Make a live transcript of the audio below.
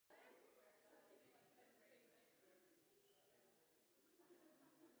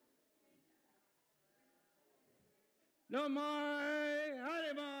No mai,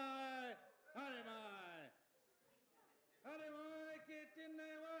 hare mai, hare mai. Hare mai ki tine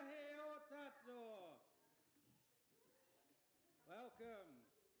wahe o tato. Welcome.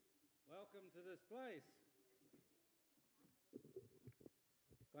 Welcome to this place.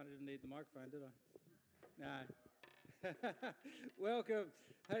 I didn't need the microphone, did I? No. Welcome.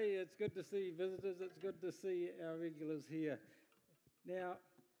 Hey, it's good to see visitors. It's good to see our regulars here. Now,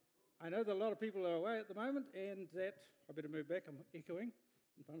 I know that a lot of people are away at the moment, and that I better move back. I'm echoing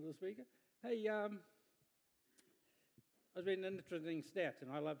in front of the speaker. Hey, I was reading an interesting stat,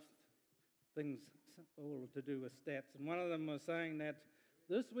 and I love things all to do with stats. And one of them was saying that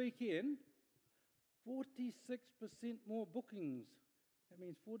this weekend, 46% more bookings. That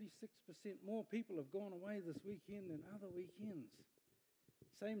means 46% more people have gone away this weekend than other weekends.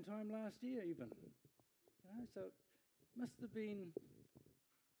 Same time last year, even. So it must have been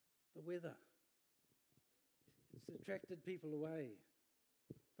the weather. It's attracted people away.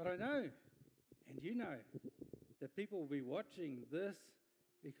 But I know, and you know, that people will be watching this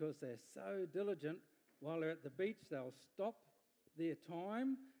because they're so diligent. While they're at the beach, they'll stop their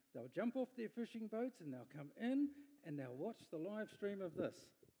time, they'll jump off their fishing boats, and they'll come in and they'll watch the live stream of this.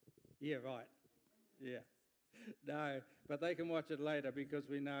 Yeah, right. Yeah. No, but they can watch it later because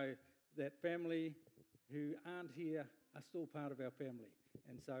we know that family who aren't here are still part of our family.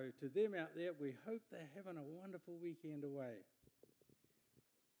 And so to them out there, we hope they're having a wonderful weekend away.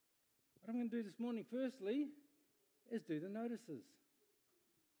 What I'm going to do this morning, firstly, is do the notices.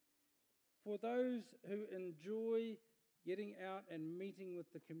 For those who enjoy getting out and meeting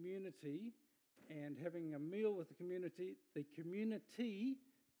with the community and having a meal with the community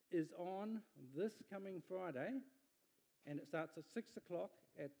is on this coming Friday, and it starts at 6 o'clock.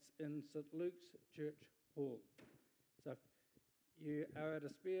 It's in St. Luke's Church Hall. So if you are at a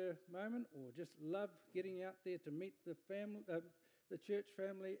spare moment or just love getting out there to meet the family, the church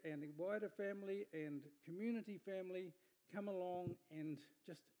family and the wider family and community family, come along and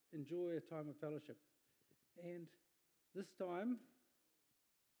just enjoy a time of fellowship. And this time,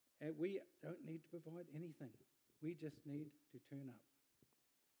 we don't need to provide anything. We just need to turn up.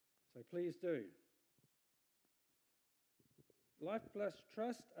 So please do. Life Plus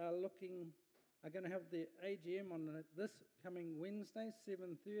Trust are going to have their AGM on this coming Wednesday,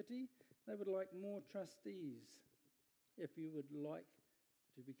 7:30. They would like more trustees. If you would like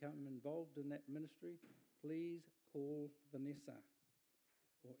to become involved in that ministry, please call Vanessa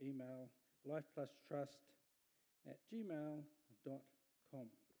or email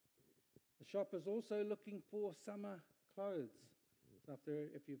lifeplustrust@gmail.com. The shop is also looking for summer clothes. So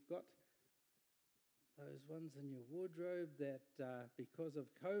if you've got those ones in your wardrobe that because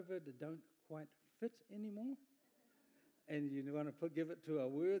of COVID don't quite fit anymore and you want to give it to a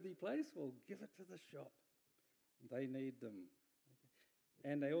worthy place, well, give it to the shop. They need them.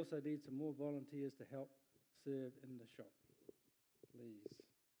 Okay. And they also need some more volunteers to help serve in the shop. Please.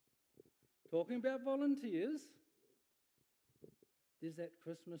 Talking about volunteers, there's that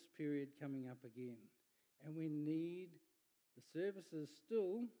Christmas period coming up again. And we need the services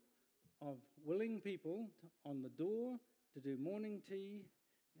still of willing people on the door to do morning tea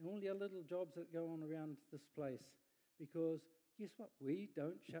and all the other little jobs that go on around this place. Because guess what? We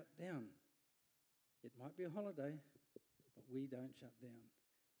don't shut down. It might be a holiday, but we don't shut down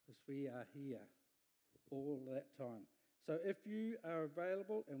because we are here all that time. So if you are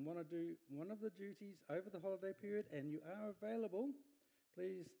available and want to do one of the duties over the holiday period and you are available,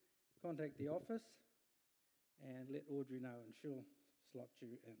 please contact the office and let Audrey know and she'll slot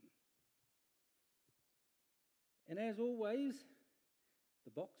you in. And as always,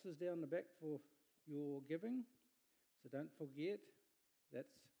 the box is down the back for your giving, so don't forget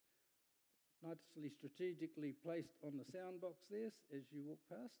that's nicely strategically placed on the sound box there as you walk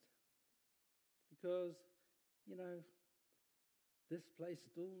past, because, this place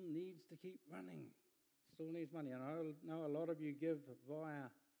still needs to keep running, still needs money. And I know a lot of you give via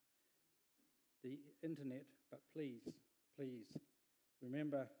the internet, but please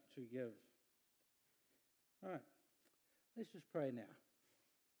remember to give. All right, let's just pray now.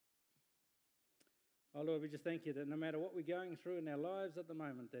 Oh Lord, we just thank you that no matter what we're going through in our lives at the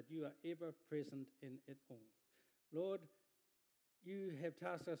moment, that you are ever present in it all. Lord, you have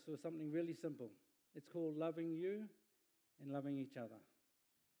tasked us with something really simple. It's called loving you and loving each other.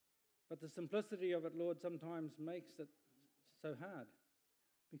 But the simplicity of it, Lord, sometimes makes it so hard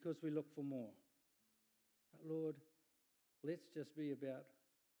because we look for more. But Lord, let's just be about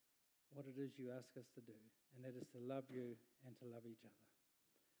what it is you ask us to do, and that is to love you and to love each other.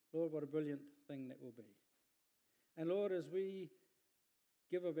 Lord, what a brilliant thing that will be. And Lord, as we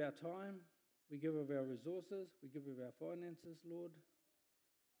give of our time, We give of our resources, we give of our finances, Lord.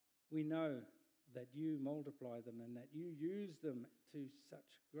 We know that you multiply them and that you use them to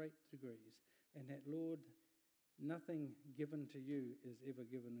such great degrees, and that, Lord, nothing given to you is ever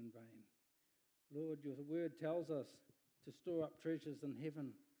given in vain. Lord, your word tells us to store up treasures in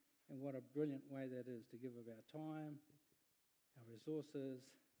heaven, and what a brilliant way that is to give of our time, our resources,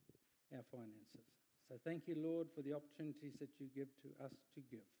 our finances. So thank you, Lord, for the opportunities that you give to us to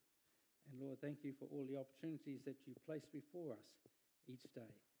give. And Lord, thank you for all the opportunities that you place before us each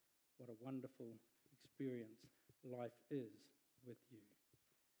day. What a wonderful experience life is with you.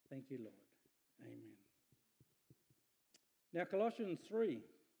 Thank you, Lord. Amen. Now, Colossians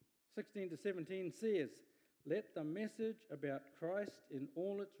 3:16 to 17 says, "Let the message about Christ in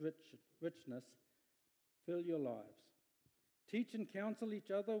all its richness fill your lives. Teach and counsel each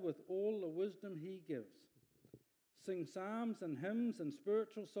other with all the wisdom he gives. Sing psalms and hymns and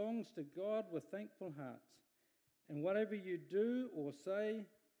spiritual songs to God with thankful hearts. And whatever you do or say,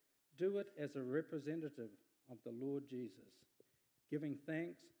 do it as a representative of the Lord Jesus, giving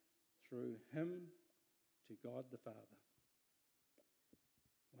thanks through him to God the Father."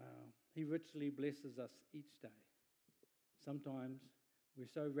 Wow, he richly blesses us each day. Sometimes we're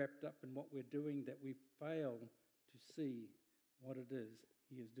so wrapped up in what we're doing that we fail to see what it is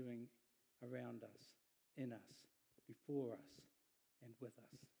he is doing around us, in us, before us, and with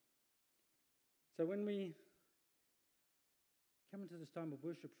us. So when we come into this time of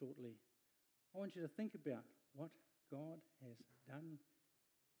worship shortly, I want you to think about what God has done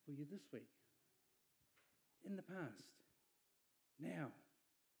for you this week, in the past, now.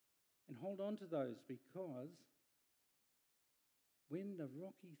 And hold on to those, because when the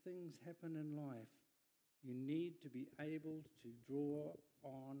rocky things happen in life, you need to be able to draw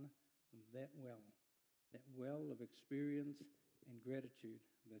on that well of experience and gratitude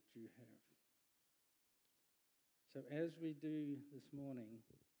that you have. So as we do this morning,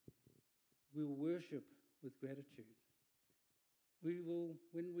 we will worship with gratitude. We will,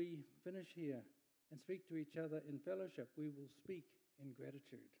 when we finish here and speak to each other in fellowship, we will speak in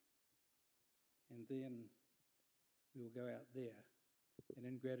gratitude. And then we will go out there and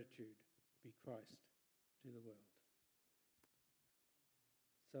in gratitude be Christ to the world.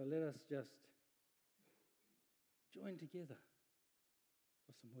 So let us just join together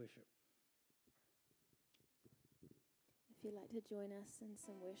for some worship. If you'd like to join us in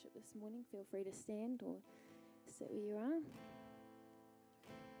some worship this morning, feel free to stand or sit where you are.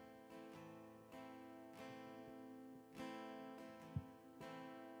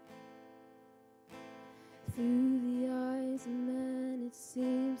 Through the eyes of man, it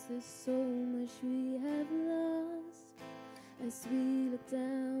seems there's so much we have lost. As we look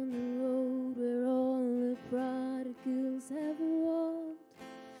down the road where all the prodigals have walked,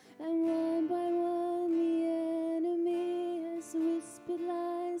 and one by one the enemy has whispered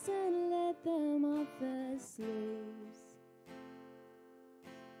lies and led them off as slaves.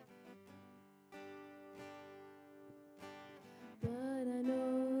 But I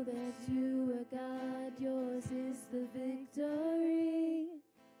know that you are God, yours is the victory.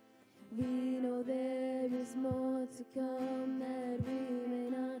 We know there is more to come that we may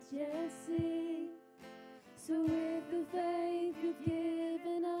not yet see. So with the faith you've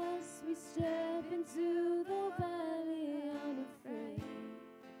given us, we step into the valley unafraid.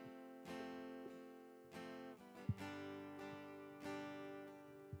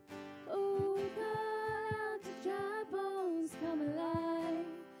 Oh, we call out to dry bones, come alive,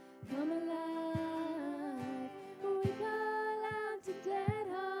 come alive. Oh, we call out to dead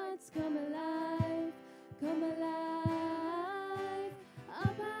hearts, come alive, come alive.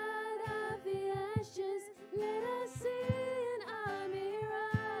 Up out of the ashes, let us see an army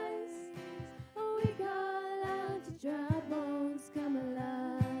rise. Oh, we call out to dry bones, come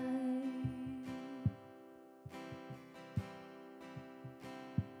alive.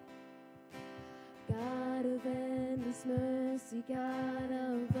 God of endless mercy, God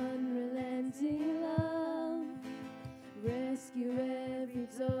of unrelenting love, rescue every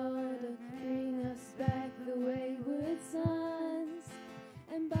daughter, bring us back the wayward sons,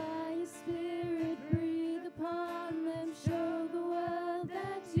 and by your Spirit breathe upon them, show the world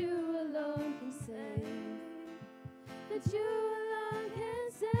that you alone can save, that you alone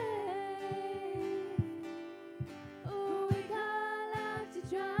can save. Oh, we call out to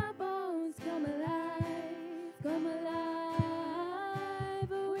dry bones, come alive, come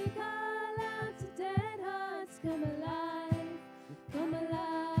alive. Oh, we call out to dead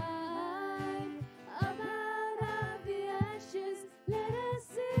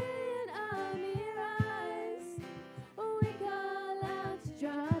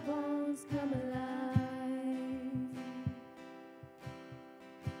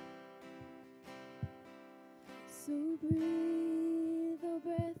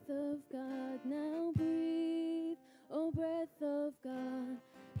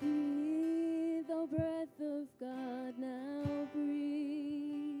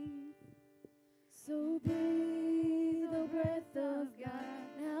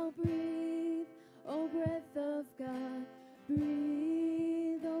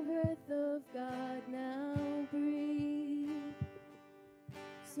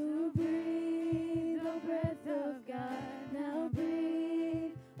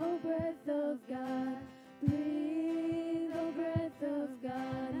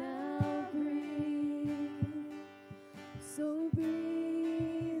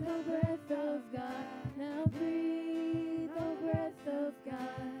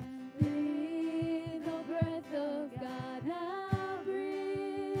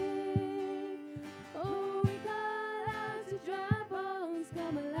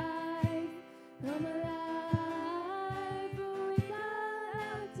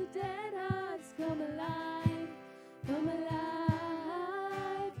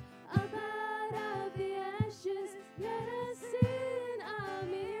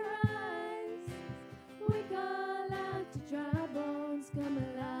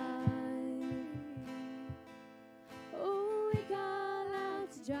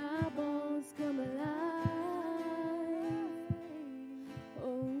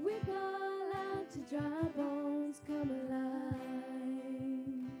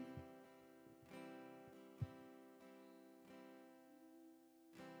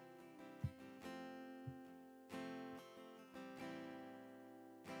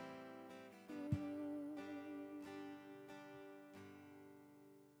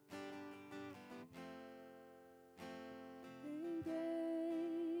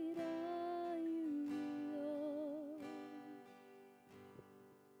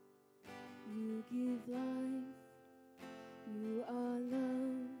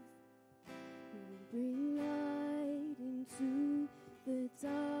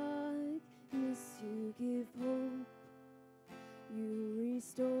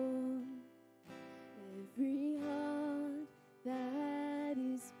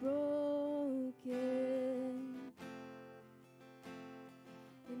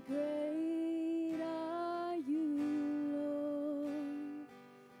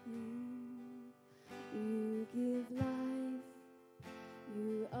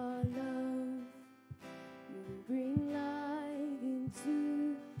You are love. You bring light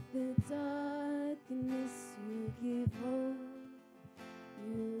into the darkness. You give hope.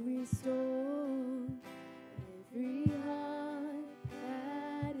 You restore every heart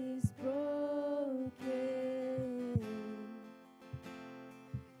that is broken.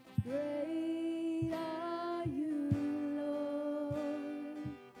 Great are you, Lord.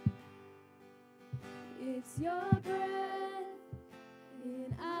 It's your breath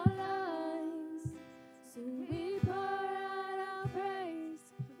in our lives, so we pour out our praise.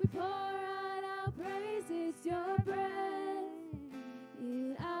 We pour out our praise. It's your breath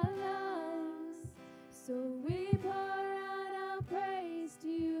in our lives, so we pour out our praise to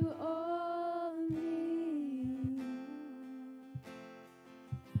you only.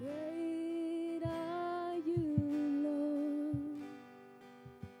 Great are you, Lord.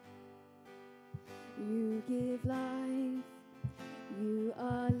 You give life. You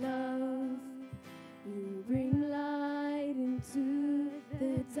are love. You bring light into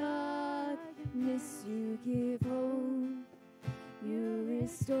the darkness. You give hope. You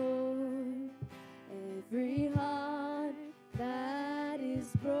restore every heart that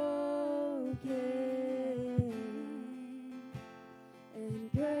is broken.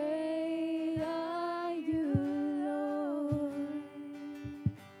 And great are you, Lord.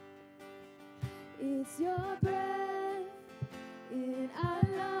 It's your breath in our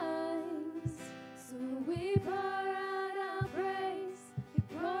lives, so we pour out our praise. We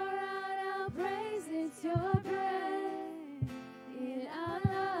pour out our praise. It's your breath in our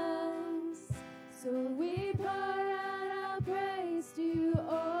lives, so we pour out our praise to you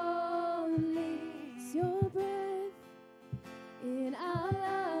only. It's your breath in our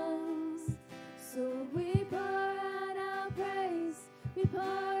lives, so we pour out our praise. We pour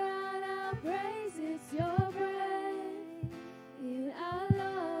out our praise. It's your breath in our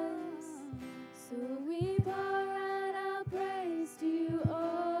lives, so we pour out our praise to you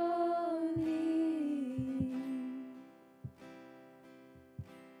only.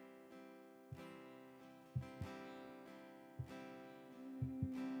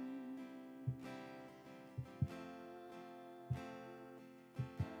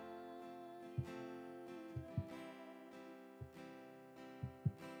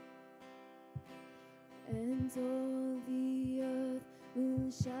 And all the earth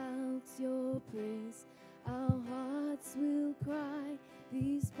will shout your praise. Our hearts will cry,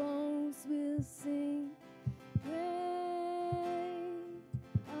 these bones will sing. Great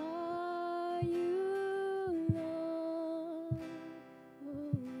are you, Lord.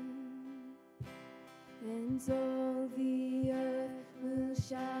 And all the earth will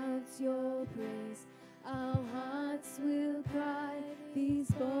shout your praise. Our hearts will cry,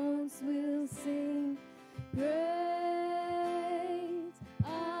 these bones will sing. Great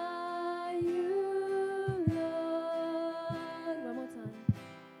are you, Lord. One more time.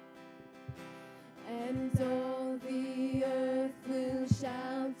 And all the earth will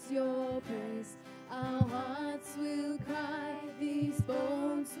shout your praise. Our hearts will cry, these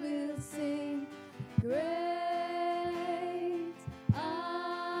bones will sing. Great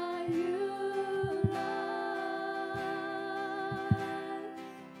are you, Lord.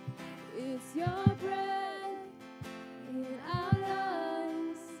 It's your breath in our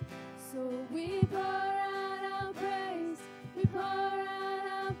lives, so we pour out our praise. We pour out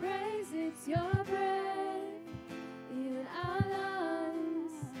our praise. It's your breath in our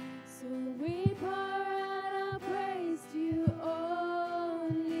lives, so we pour out our praise to you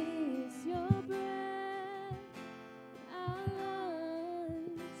only. It's your breath in our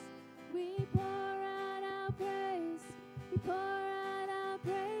lives. We pour out our praise. We pour out our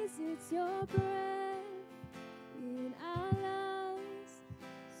praise. It's your breath in our lives,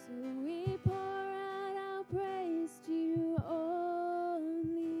 so we pour out our praise to you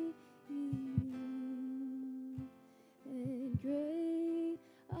only. And great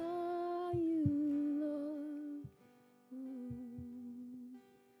are you, Lord.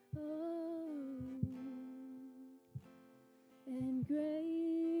 And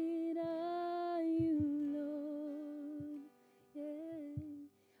great are you, Lord. Yeah.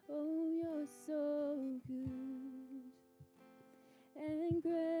 Oh, you're so good. And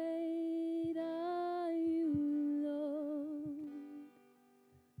great are you, Lord.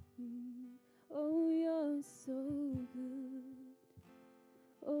 Oh, you're so good.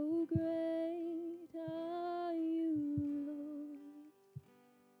 Oh, great are you, Lord.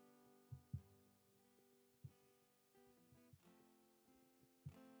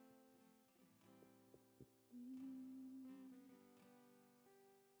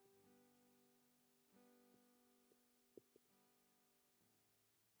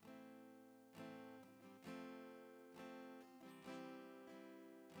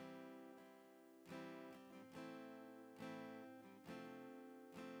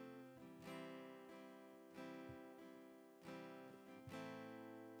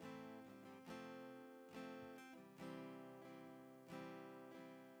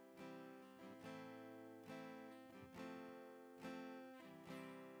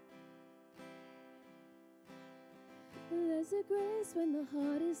 There's a grace when the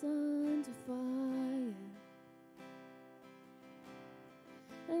heart is under fire.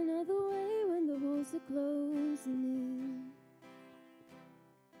 Another way when the walls are closing in.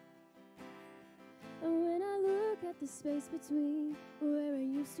 And when I look at the space between where I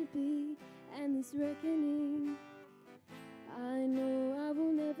used to be and this reckoning, I know I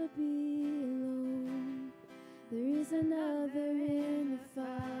will never be alone. There is another in the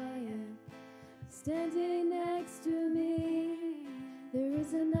fire, standing next to me. There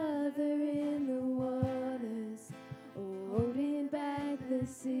is another in the waters, oh, holding back the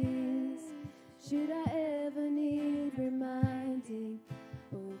seas. Should I ever need reminding,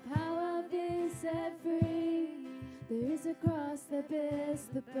 oh, how I've been set free. There is a cross that bears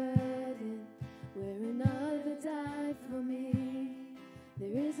the burden, where another died for me.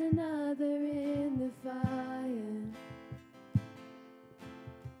 There is another in the fire.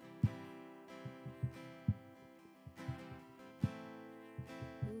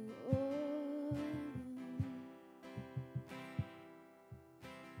 Oh, oh.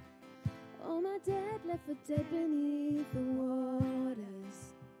 All my dead left for dead beneath the waters.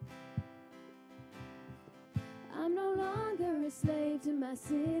 I'm no longer a slave to my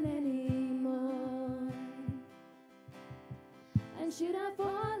sin anymore. And should I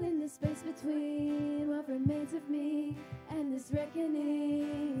fall in the space between what remains of me and this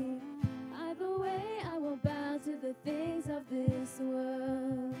reckoning, either way I won't bow to the things of this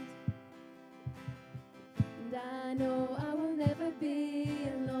world. And I know I will never be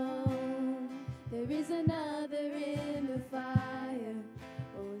alone. There is another in the fire,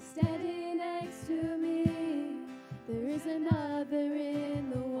 oh, standing next to me. There is another in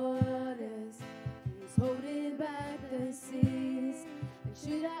the waters, who's holding back the seas. And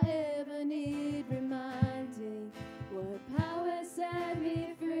should I ever need reminding, what power set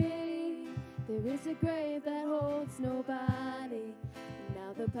me free? There is a grave that holds nobody, and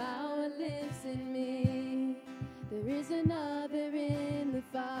now the power lives in me. There is another in the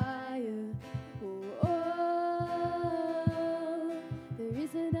fire, oh, oh. There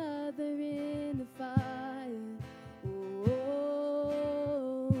is another in the fire, oh,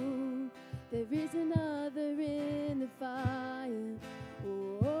 oh. There is another in the fire,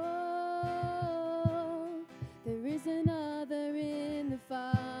 oh, oh. There is another in the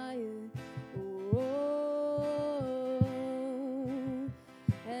fire, oh, oh.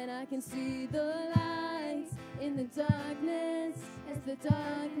 And I can see the lights in the darkness, as the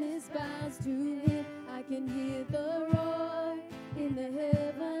darkness bows to him. I can hear the roar in the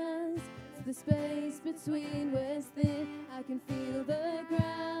heavens, as the space between was thin. I can feel the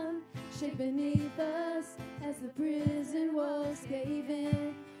ground shake beneath us, as the prison walls cave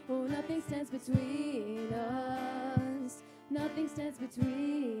in. Oh, nothing stands between us, nothing stands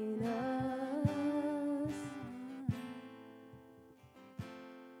between us.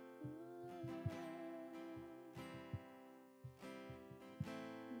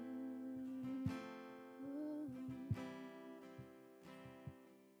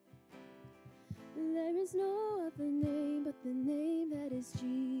 There is no other name but the name that is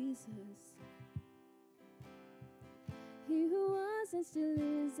Jesus. He who was and still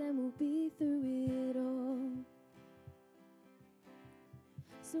is and will be through it all.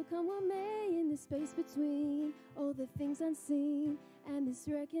 So come what may in the space between all the things unseen and this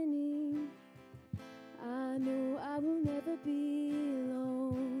reckoning, I know I will never be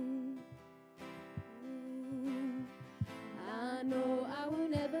alone. I know I will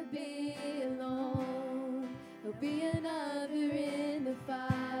never be alone. There'll be another in the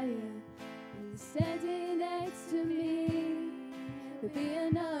fire, who's standing next to me. There'll be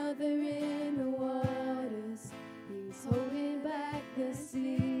another in the waters, he's holding back the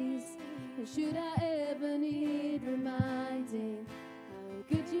seas. And should I ever need reminding how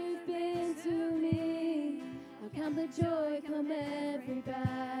good you've been to me, how come the joy come every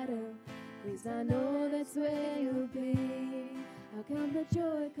battle, 'cause I know that's where you'll be. How come the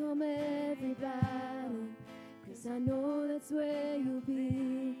joy come every battle, 'cause I know that's where you'll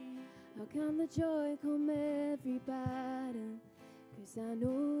be. How come the joy come every battle, 'cause I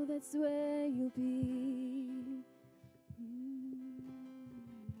know that's where you'll be.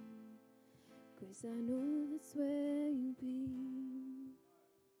 'Cause I know that's where you'll be.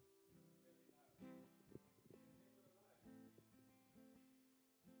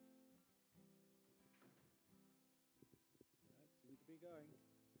 Going.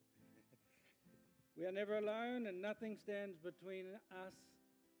 We are never alone, and nothing stands between us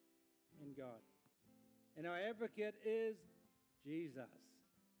and God. And our advocate is Jesus.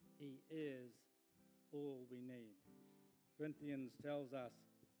 He is all we need. Corinthians tells us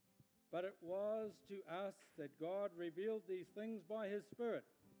But it was to us that God revealed these things by his Spirit.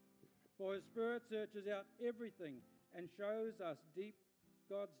 For his Spirit searches out everything and shows us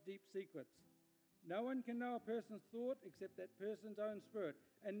God's deep secrets. No one can know a person's thought except that person's own spirit,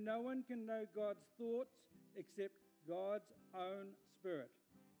 and no one can know God's thoughts except God's own Spirit.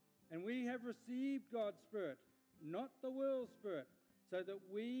 And we have received God's Spirit, not the world's spirit, so that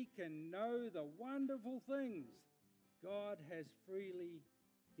we can know the wonderful things God has freely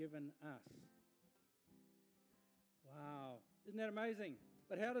given us. Wow, isn't that amazing?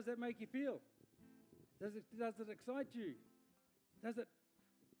 But how does that make you feel? Does it excite you? Does it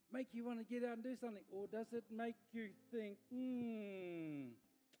make you want to get out and do something? Or does it make you think,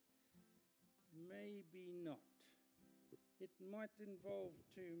 maybe not? It might involve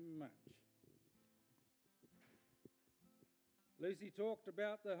too much. Lucy talked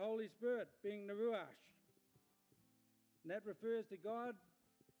about the Holy Spirit being the Ruach. And that refers to God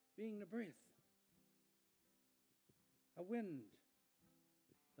being the breath, a wind,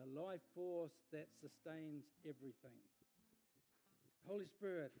 the life force that sustains everything. Holy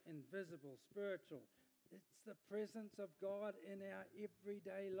Spirit, invisible, spiritual. It's the presence of God in our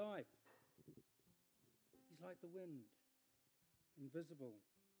everyday life. He's like the wind, invisible,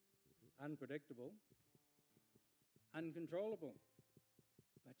 unpredictable, uncontrollable,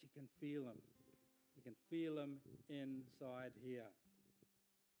 but you can feel him. You can feel him inside here.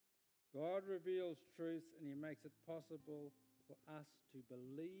 God reveals truth and he makes it possible for us to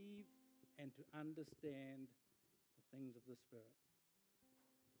believe and to understand the things of the Spirit.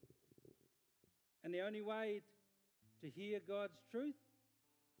 And the only way to hear God's truth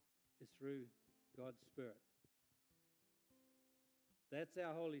is through God's Spirit. That's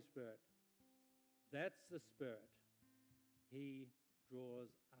our Holy Spirit. That's the Spirit. He draws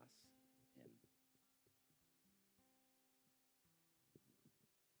us in.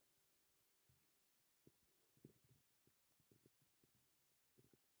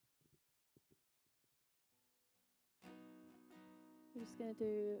 We're just going to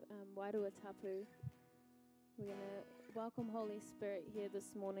do Wairua Tapu. We're going to welcome Holy Spirit here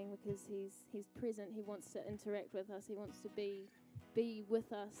this morning because he's present. He wants to interact with us. He wants to be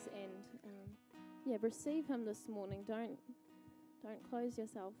with us and receive him this morning. Don't close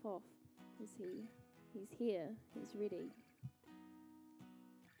yourself off because he's here. He's ready.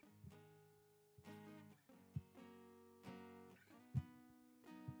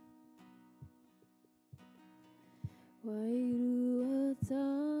 Wairua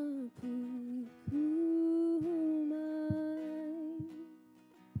tapu kumai,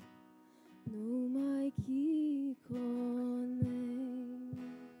 no mai ki konei.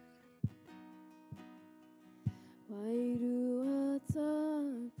 Wairua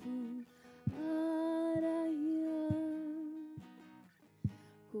tapu arahia,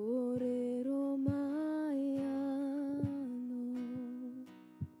 korero mai ano.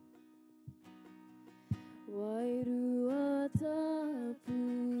 Wairua tapu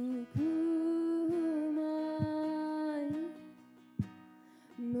kumai,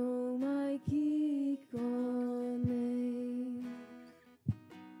 no mai ki konei.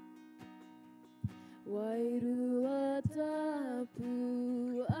 Wairua tapu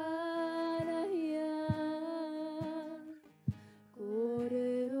arahia,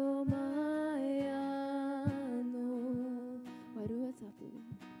 korero mai ano. Wairua tapu.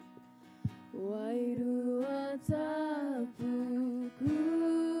 Wairua tapu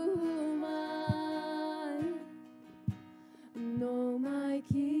kumai, no mai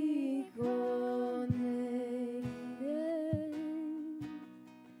ki konei.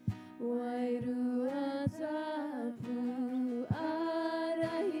 Wairua tapu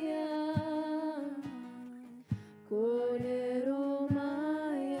arahia, korero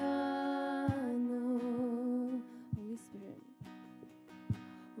mai ano. Holy Spirit.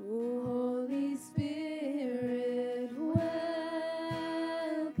 Oh, Holy Spirit, welcome.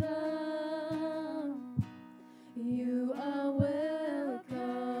 You are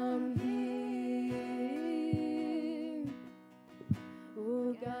welcome here.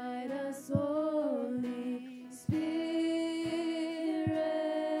 Oh, guide us, Holy Spirit.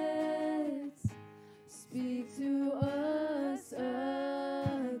 Speak to us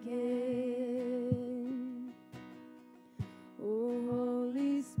again. Oh,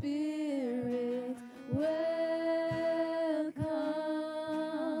 Holy Spirit, welcome.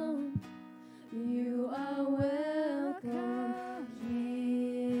 You are welcome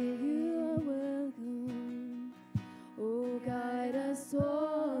here. You are welcome. Oh, guide us,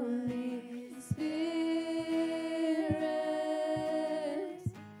 Holy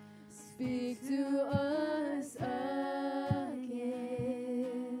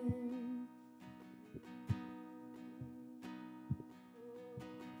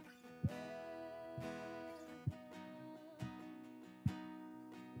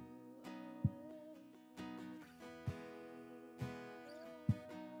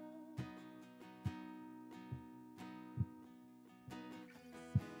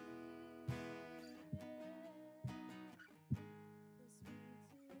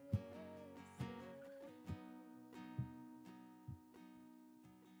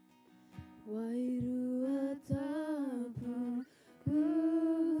Wairua tapu umai,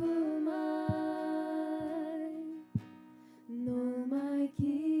 no mai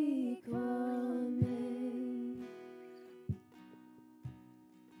ki kone.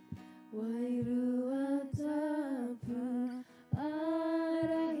 Wairua tapu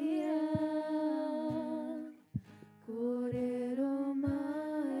arahia, korero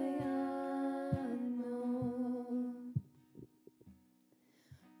mai ano.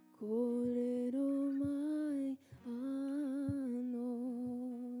 Korero mai ano,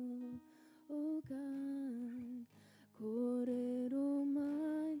 oh God. Korero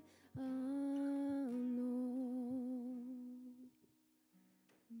mai ano.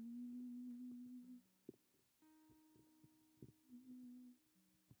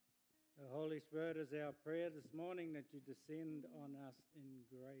 The Holy Spirit is our prayer this morning that you descend on us in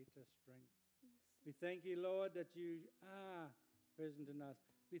greater strength. We thank you, Lord, that you are present in us.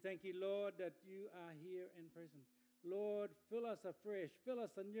 We thank you, Lord, that you are here and present. Lord, fill us afresh, fill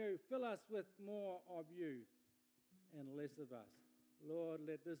us anew, fill us with more of you and less of us. Lord,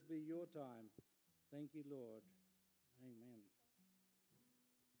 let this be your time. Thank you, Lord. Amen.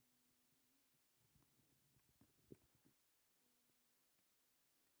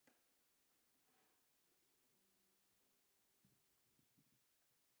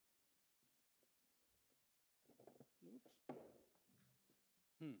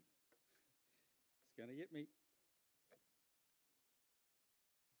 Oops. It's going to get me.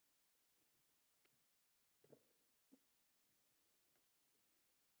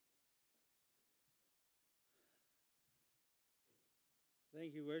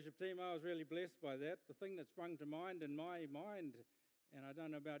 Thank you, worship team. I was really blessed by that. The thing that sprung to mind in my mind, and I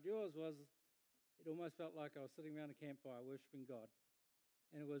don't know about yours, was it almost felt like I was sitting around a campfire worshiping God.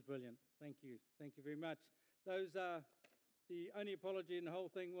 And it was brilliant. Thank you. Thank you very much. The only apology in the whole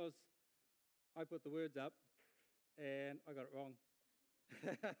thing was I put the words up and I got it wrong.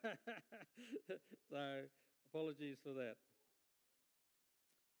 So apologies for that.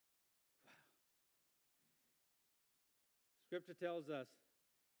 Scripture tells us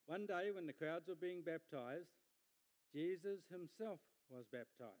one day when the crowds were being baptized, Jesus himself was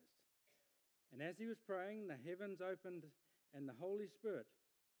baptized. And as he was praying, the heavens opened and the Holy Spirit,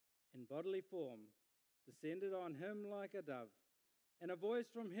 in bodily form, descended on him like a dove. And a voice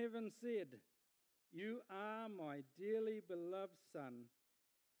from heaven said, "You are my dearly beloved Son,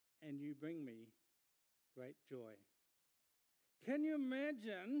 and you bring me great joy." Can you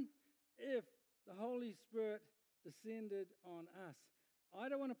imagine if the Holy Spirit descended on us? I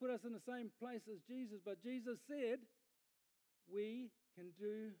don't want to put us in the same place as Jesus, but Jesus said we can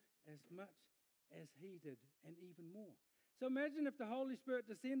do as much as he did and even more. So imagine if the Holy Spirit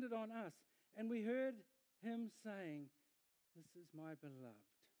descended on us and we heard him saying, "This is my beloved,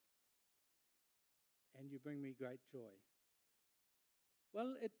 and you bring me great joy."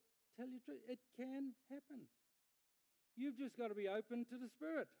 Well, tell you the truth, it can happen. You've just got to be open to the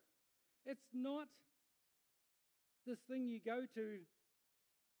Spirit. It's not this thing you go to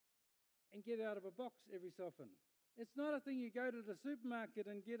and get out of a box every so often. It's not a thing you go to the supermarket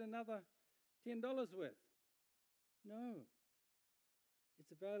and get another $10 worth. No.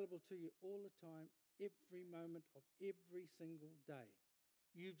 It's available to you all the time, every moment of every single day.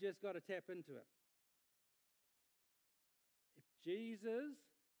 You've just got to tap into it. If Jesus,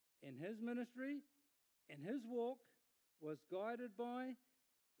 in his ministry, in his walk, was guided by,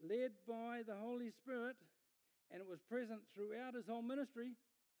 led by the Holy Spirit, and it was present throughout his whole ministry,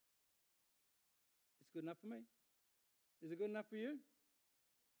 it's good enough for me. Is it good enough for you?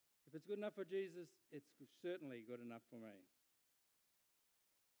 If it's good enough for Jesus, it's certainly good enough for me.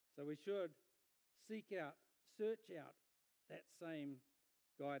 So we should seek out, search out that same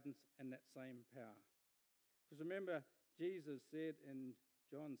guidance and that same power. Because remember, Jesus said in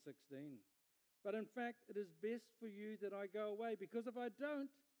John 16, "But in fact, it is best for you that I go away, because if I don't,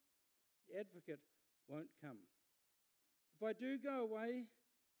 the advocate won't come. If I do go away,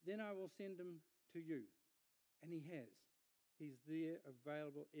 then I will send him to you." And he has. He's there,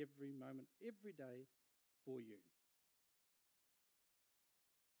 available every moment, every day for you.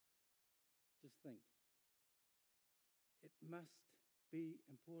 Just think. It must be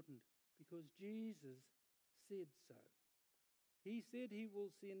important because Jesus said so. He said he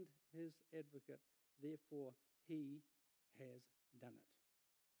will send his advocate, therefore he has done it.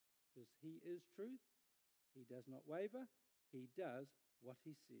 Because he is truth, he does not waver, he does what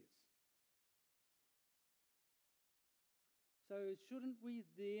he says. So shouldn't we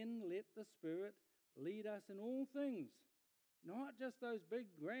then let the Spirit lead us in all things? Not just those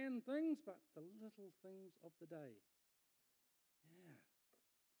big grand things, but the little things of the day. Yeah.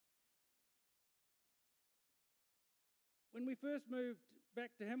 When we first moved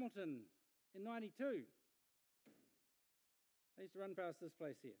back to Hamilton in 92, I used to run past this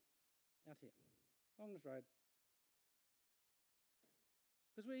place here, out here, along this road.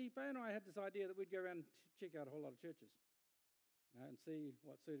 Because Faye and I had this idea that we'd go around and check out a whole lot of churches, and see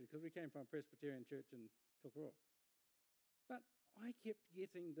what suited, because we came from a Presbyterian church in Tokoroa. But I kept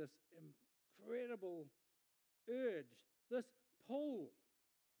getting this incredible urge, this pull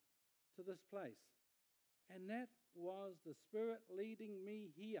to this place. And that was the Spirit leading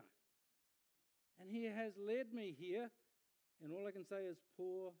me here. And He has led me here, and all I can say is,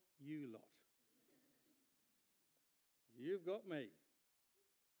 poor you lot. You've got me.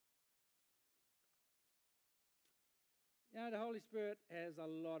 The Holy Spirit has a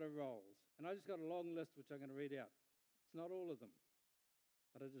lot of roles, and I just got a long list which I'm going to read out. It's not all of them,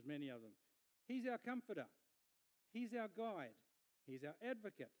 but it is many of them. He's our comforter. He's our guide. He's our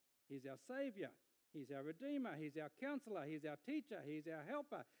advocate. He's our saviour. He's our redeemer. He's our counselor. He's our teacher. He's our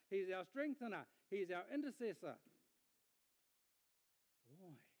helper. He's our strengthener. He's our intercessor.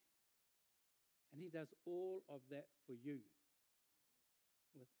 Boy. And He does all of that for you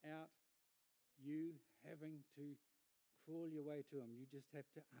without you having to crawl your way to Him. You just have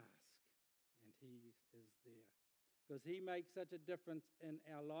to ask, and He is there. Because He makes such a difference in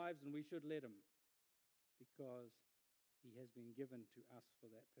our lives, and we should let Him, because He has been given to us for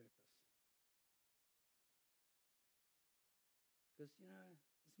that purpose. Because,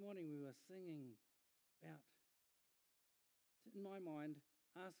 this morning we were singing about, in my mind,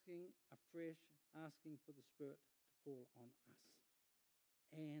 asking afresh, asking for the Spirit to fall on us.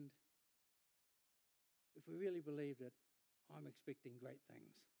 And if we really believed it, I'm expecting great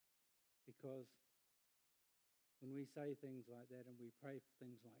things, because when we say things like that and we pray for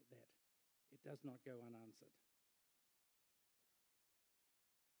things like that, it does not go unanswered.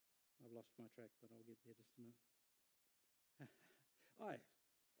 I've lost my track, but I'll get there just a minute.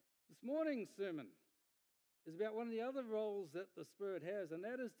 This morning's sermon is about one of the other roles that the Spirit has, and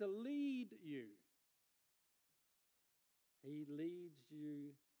that is to lead you. He leads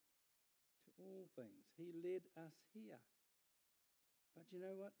you to all things. He led us here. But you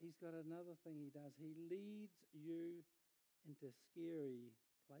know what? He's got another thing He does. He leads you into scary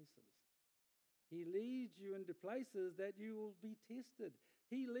places. He leads you into places that you will be tested.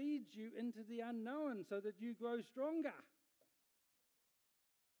 He leads you into the unknown so that you grow stronger.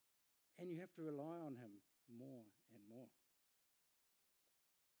 And you have to rely on Him more and more.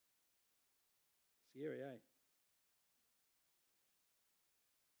 Scary, eh?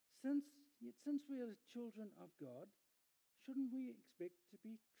 Since we are children of God, shouldn't we expect to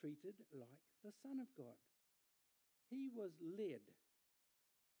be treated like the Son of God? He was led.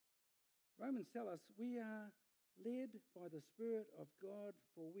 Romans tell us we are led by the Spirit of God,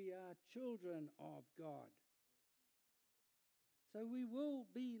 for we are children of God. So we will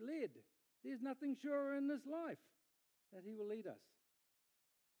be led. There's nothing sure in this life that He will lead us.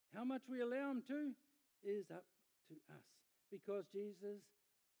 How much we allow Him to is up to us, because Jesus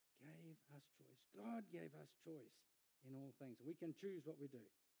gave us choice. God gave us choice in all things. We can choose what we do.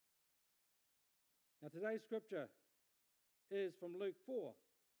 Now today's scripture is from Luke 4,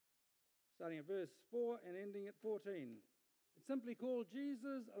 starting at verse 4 and ending at 14. It's simply called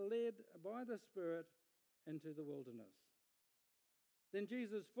Jesus led by the Spirit into the wilderness. Then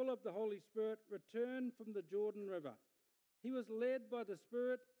Jesus, full of the Holy Spirit, returned from the Jordan River. He was led by the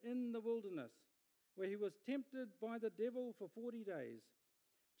Spirit in the wilderness, where He was tempted by the devil for 40 days.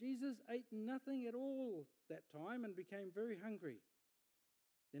 Jesus ate nothing at all that time and became very hungry.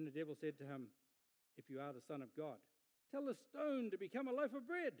 Then the devil said to Him, "If you are the Son of God, tell the stone to become a loaf of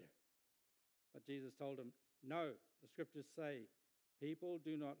bread." But Jesus told him, "No, the scriptures say, people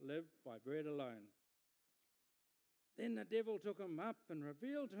do not live by bread alone." Then the devil took Him up and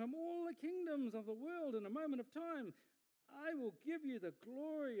revealed to Him all the kingdoms of the world in a moment of time. "I will give you the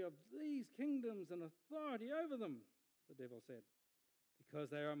glory of these kingdoms and authority over them," the devil said, "because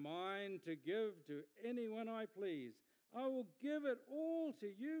they are mine to give to anyone I please. I will give it all to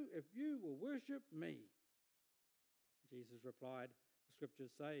you if you will worship me." Jesus replied, "The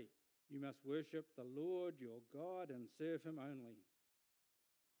scriptures say, you must worship the Lord your God and serve Him only."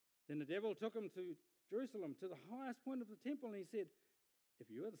 Then the devil took Him to Jerusalem, to the highest point of the temple, and He said, "If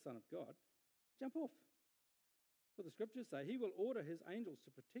you are the Son of God, jump off. For the scriptures say, He will order His angels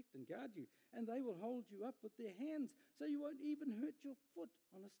to protect and guard you, and they will hold you up with their hands, so you won't even hurt your foot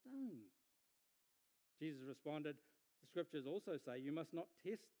on a stone." Jesus responded, "The scriptures also say, you must not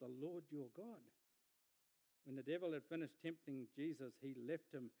test the Lord your God." When the devil had finished tempting Jesus, he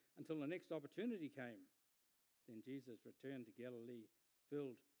left him until the next opportunity came. Then Jesus returned to Galilee,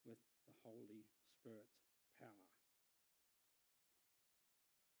 filled with the Holy Spirit's power.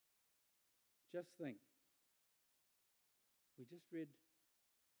 Just think. We just read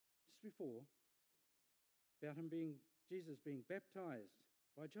just before about Jesus being baptized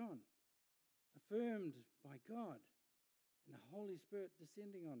by John, affirmed by God, and the Holy Spirit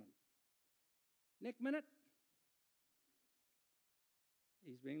descending on him. Next minute,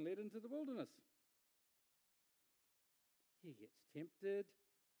 he's being led into the wilderness. He gets tempted,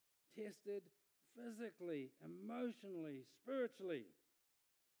 tested physically, emotionally, spiritually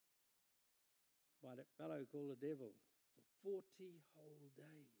by that fellow called the devil for 40 whole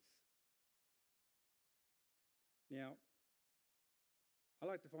days. Now, I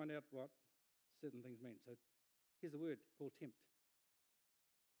like to find out what certain things mean. So here's a word called tempt.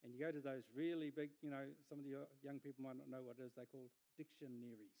 And you go to those really big, some of the young people might not know what it is. They're called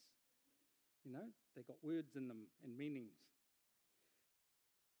dictionaries. They've got words in them and meanings.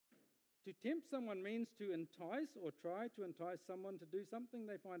 To tempt someone means to entice or try to entice someone to do something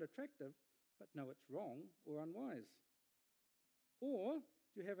they find attractive but know it's wrong or unwise. Or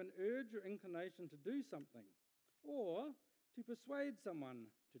to have an urge or inclination to do something. Or to persuade someone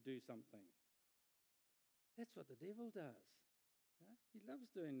to do something. That's what the devil does. He loves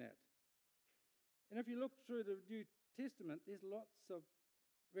doing that. And if you look through the New Testament, there's lots of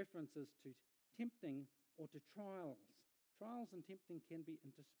references to tempting or to trials. Trials and tempting can be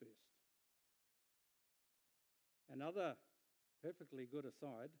interspersed. Another perfectly good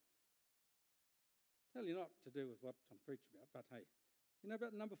aside, totally not to do with what I'm preaching about, but hey, you know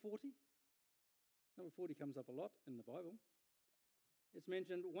about number 40? Number 40 comes up a lot in the Bible. It's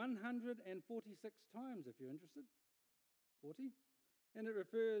mentioned 146 times if you're interested. 40. And it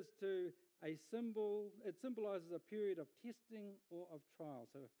refers to a symbol, it symbolizes a period of testing or of trial.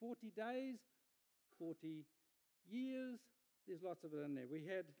 So 40 days, 40 years, there's lots of it in there. We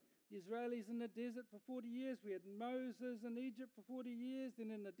had the Israelis in the desert for 40 years. We had Moses in Egypt for 40 years,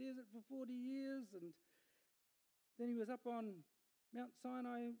 then in the desert for 40 years. And then he was up on Mount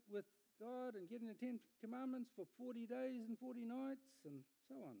Sinai with God and getting the 10 Commandments for 40 days and 40 nights and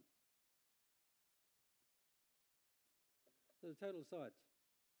so on. So the total sides.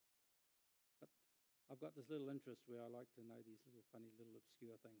 But I've got this little interest where I like to know these little funny, little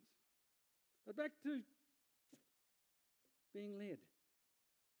obscure things. But back to being led.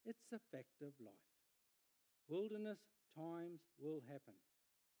 It's a fact of life. Wilderness times will happen.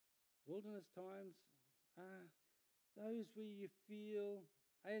 Wilderness times are those where you feel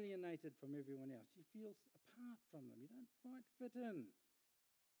alienated from everyone else. You feel apart from them. You don't quite fit in.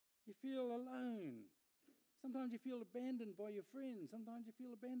 You feel alone. Sometimes you feel abandoned by your friends. Sometimes you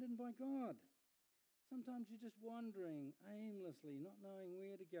feel abandoned by God. Sometimes you're just wandering aimlessly, not knowing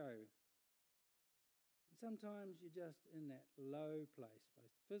where to go. And sometimes you're just in that low place,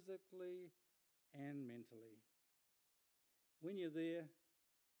 both physically and mentally. When you're there,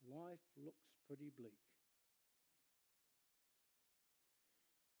 life looks pretty bleak.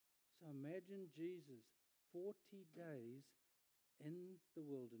 So imagine Jesus 40 days in the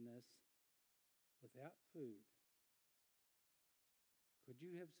wilderness without food. Could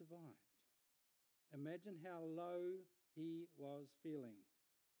you have survived? Imagine how low he was feeling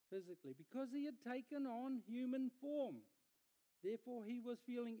physically because he had taken on human form. Therefore, he was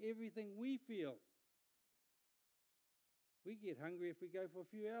feeling everything we feel. We get hungry if we go for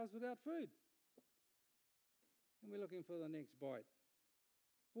a few hours without food. And we're looking for the next bite.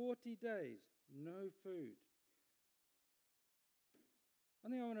 40 days, no food.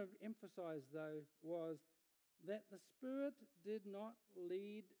 One thing I want to emphasize, though, was that the Spirit did not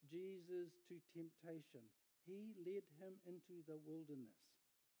lead Jesus to temptation. He led him into the wilderness.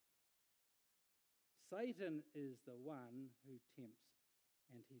 Satan is the one who tempts,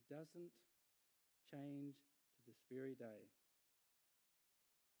 and he doesn't change to this very day.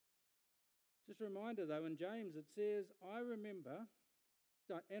 Just a reminder, though, in James it says, remember,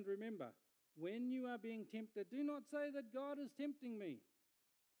 when you are being tempted, do not say that God is tempting me.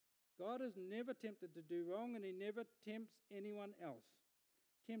 God is never tempted to do wrong, and he never tempts anyone else.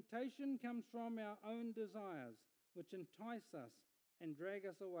 Temptation comes from our own desires, which entice us and drag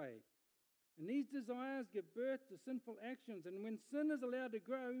us away. And these desires give birth to sinful actions, and when sin is allowed to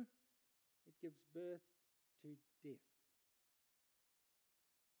grow, it gives birth to death.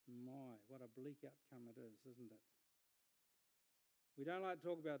 My, what a bleak outcome it is, isn't it? We don't like to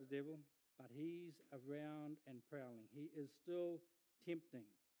talk about the devil, but he's around and prowling. He is still tempting.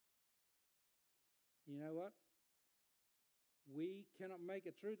 You know what? We cannot make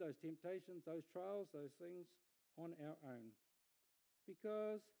it through those temptations, those trials, those things on our own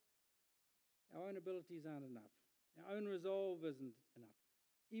because our own abilities aren't enough. Our own resolve isn't enough.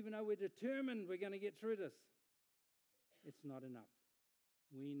 Even though we're determined we're going to get through this, it's not enough.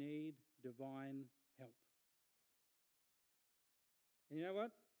 We need divine help. And you know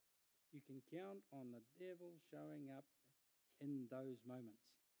what? You can count on the devil showing up in those moments,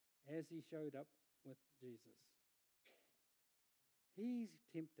 as he showed up with Jesus. He'll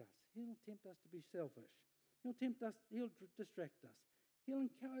tempt us. He'll tempt us to be selfish. He'll tempt us. He'll distract us. He'll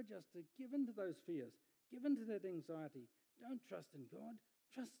encourage us to give into those fears, give into that anxiety. Don't trust in God.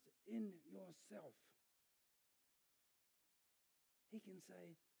 Trust in yourself. He can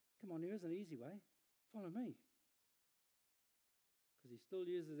say, come on, there is an easy way. Follow me. Because he still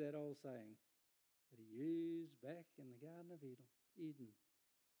uses that old saying that he used back in the Garden of Eden.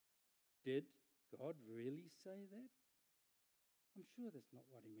 Did God really say that? I'm sure that's not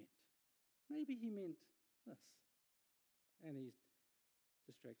what he meant. Maybe he meant this. And he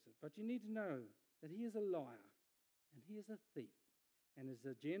distracts us. But you need to know that he is a liar and he is a thief. And his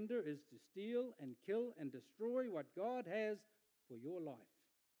agenda is to steal and kill and destroy what God has for your life.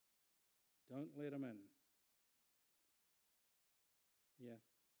 Don't let him in. Yeah.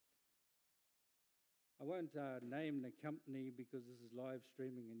 I won't name the company because this is live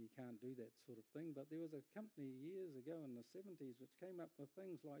streaming and you can't do that sort of thing, but there was a company years ago in the 70s which came up with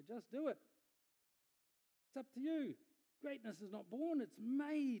things like, just do it. It's up to you. Greatness is not born, it's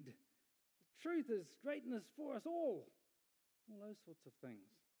made. The truth is greatness for us all. All those sorts of things.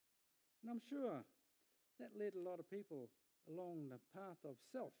 And I'm sure that led a lot of people along the path of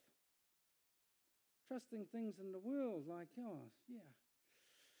self. Trusting things in the world like, oh, yeah,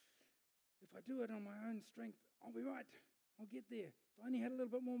 if I do it on my own strength, I'll be right. I'll get there. If I only had a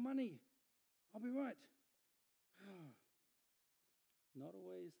little bit more money, I'll be right. Not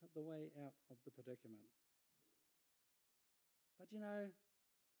always the way out of the predicament. But you know,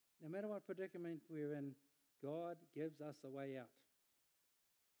 no matter what predicament we're in, God gives us a way out.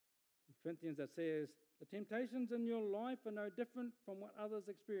 In Corinthians it says, the temptations in your life are no different from what others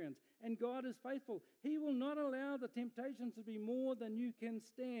experience. And God is faithful. He will not allow the temptations to be more than you can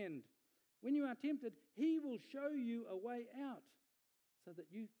stand. When you are tempted, he will show you a way out so that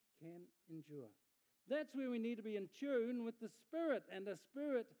you can endure. That's where we need to be in tune with the Spirit. And the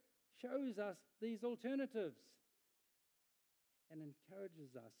Spirit shows us these alternatives and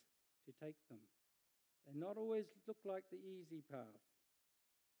encourages us to take them. They not always look like the easy path.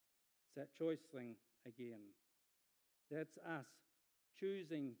 It's that choice thing again. That's us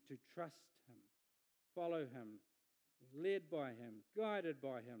choosing to trust him, follow him, be led by him, guided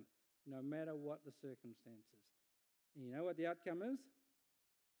by him, no matter what the circumstances. And you know what the outcome is?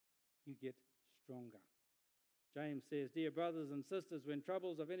 You get stronger. James says, dear brothers and sisters, when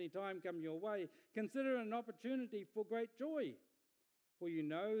troubles of any time come your way, consider it an opportunity for great joy. For you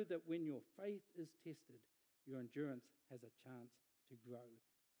know that when your faith is tested, your endurance has a chance to grow.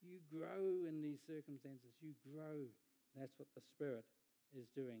 You grow in these circumstances. You grow. That's what the Spirit is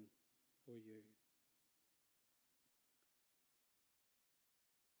doing for you.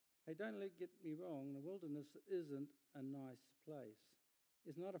 Hey, don't get me wrong. The wilderness isn't a nice place.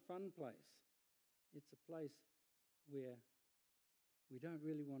 It's not a fun place. It's a place where we don't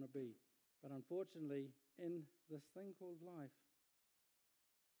really want to be. But unfortunately, in this thing called life,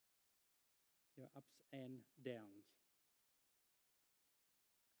 there are ups and downs.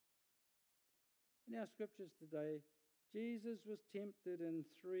 In our scriptures today, Jesus was tempted in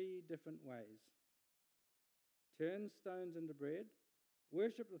 3 different ways. Turn stones into bread,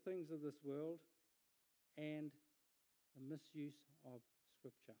 worship the things of this world, and the misuse of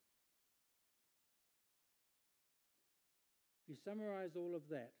Scripture. If you summarize all of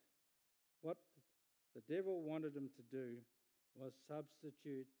that, what the devil wanted him to do was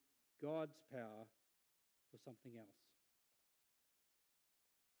substitute God's power for something else.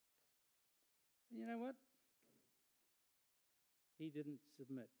 And you know what? He didn't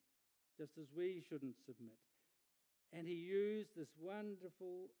submit, just as we shouldn't submit. And he used this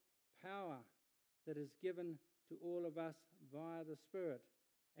wonderful power that is given to all of us via the Spirit.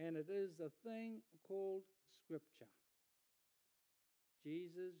 And it is a thing called Scripture.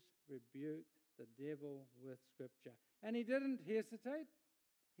 Jesus rebuked the devil with Scripture. And he didn't hesitate.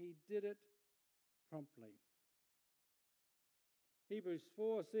 He did it promptly. Hebrews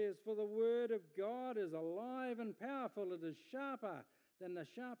 4 says, for the word of God is alive and powerful. It is sharper than the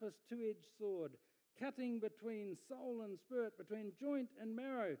sharpest two-edged sword, cutting between soul and spirit, between joint and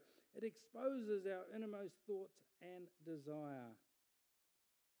marrow. It exposes our innermost thoughts and desire.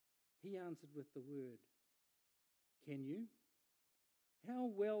 He answered with the word. Can you?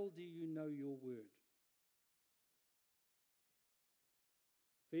 How well do you know your word?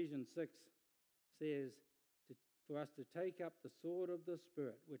 Ephesians 6 says for us to take up the sword of the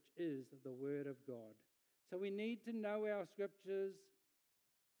Spirit, which is the word of God. So we need to know our scriptures,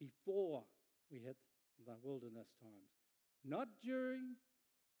 be before we hit the wilderness times. Not during,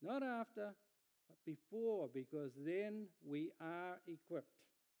 not after, but before, because then we are equipped.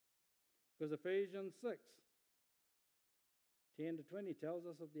 Because Ephesians 6:10-20 tells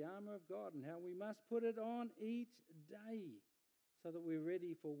us of the armour of God and how we must put it on each day so that we're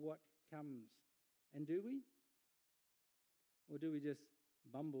ready for what comes. And do we? Or do we just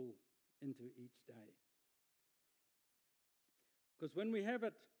bumble into each day? Because when we have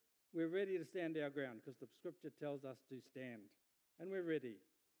it, we're ready to stand our ground, because the scripture tells us to stand, and we're ready.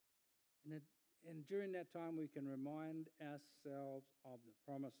 And during that time, we can remind ourselves of the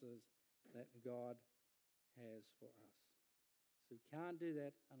promises that God has for us. So we can't do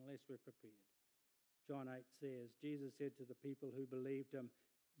that unless we're prepared. John 8 says, Jesus said to the people who believed him,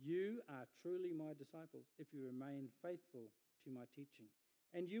 "You are truly my disciples if you remain faithful to my teaching,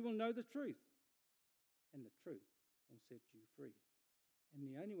 and you will know the truth, and the truth will set you free." And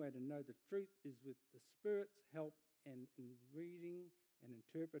the only way to know the truth is with the Spirit's help and in reading and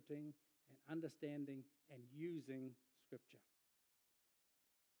interpreting and understanding and using Scripture.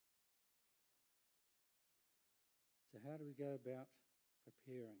 So how do we go about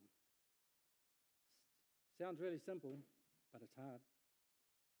preparing? Sounds really simple, but it's hard.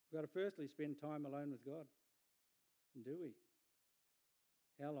 We've got to firstly spend time alone with God. And do we?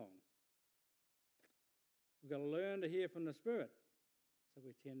 How long? We've got to learn to hear from the Spirit. So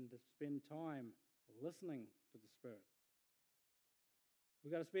we tend to spend time listening to the Spirit.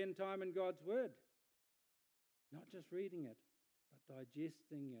 We've got to spend time in God's Word. Not just reading it, but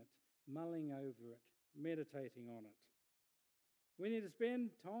digesting it, mulling over it, meditating on it. We need to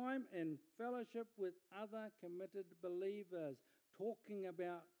spend time in fellowship with other committed believers, talking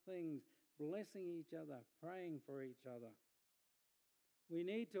about things, blessing each other, praying for each other. We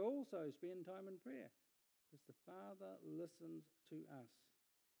need to also spend time in prayer, because the Father listens to us.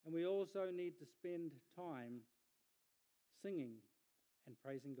 And we also need to spend time singing and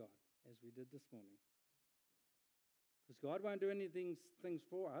praising God, as we did this morning. Because God won't do anything things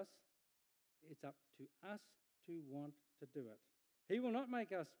for us. It's up to us to want to do it. He will not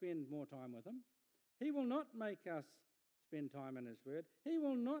make us spend more time with him. He will not make us spend time in his word. He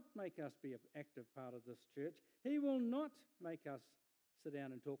will not make us be an active part of this church. He will not make us sit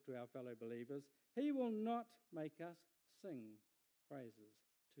down and talk to our fellow believers. He will not make us sing praises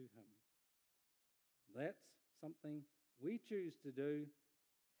to him. That's something we choose to do,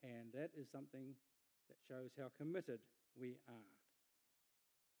 and that is something that shows how committed we are.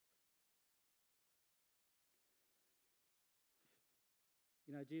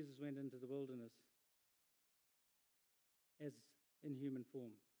 You know, Jesus went into the wilderness as in human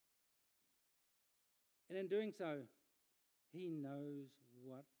form. And in doing so, he knows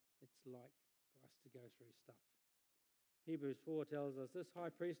what it's like for us to go through stuff. Hebrews 4 tells us, "This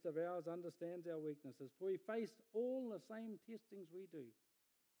high priest of ours understands our weaknesses, for he faced all the same testings we do,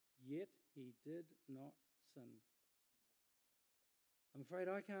 yet he did not sin." I'm afraid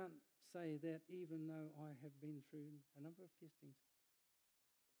I can't say that, even though I have been through a number of testings.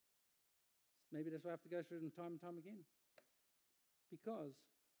 Maybe that's why I have to go through them time and time again, because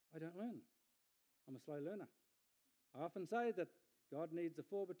I don't learn. I'm a slow learner. I often say that God needs a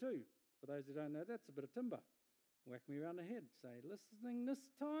 4x2. For those who don't know, that's a bit of timber. Whack me around the head. Say, listening this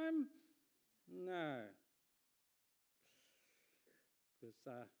time? No.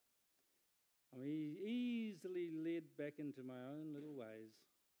 Because I'm easily led back into my own little ways.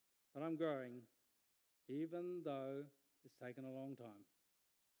 But I'm growing, even though it's taken a long time.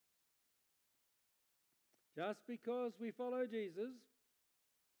 Just because we follow Jesus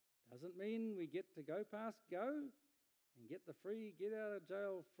doesn't mean we get to go past go and get the free get out of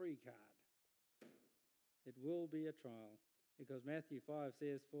jail free card. It will be a trial, because Matthew 5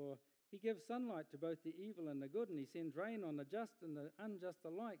 says, "For he gives sunlight to both the evil and the good, and he sends rain on the just and the unjust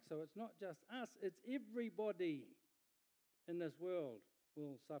alike." So it's not just us, it's everybody in this world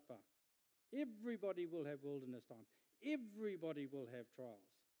will suffer. Everybody will have wilderness time. Everybody will have trials.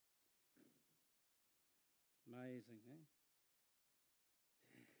 Amazing, eh?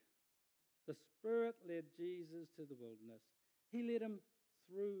 The Spirit led Jesus to the wilderness. He led him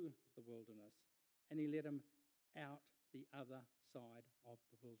through the wilderness, and he led him out the other side of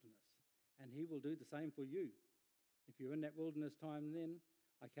the wilderness. And he will do the same for you. If you're in that wilderness time then,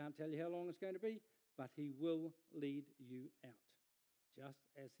 I can't tell you how long it's going to be, but he will lead you out, just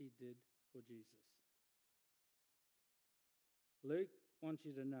as he did for Jesus. Luke wants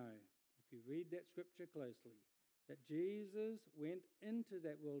you to know, if you read that scripture closely, that Jesus went into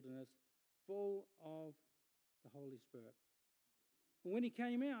that wilderness full of the Holy Spirit. And when he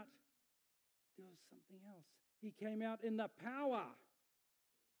came out, there was something else. He came out in the power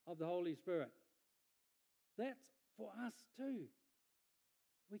of the Holy Spirit. That's for us too.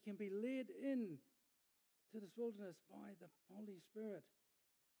 We can be led in to this wilderness by the Holy Spirit.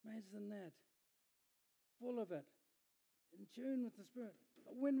 Imagine that. Full of it. In tune with the Spirit.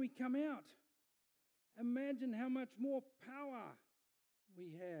 But when we come out, imagine how much more power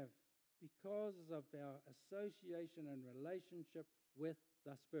we have because of our association and relationship with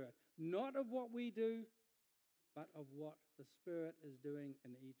the Spirit. Not of what we do, but of what the Spirit is doing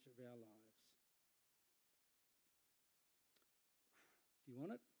in each of our lives. Do you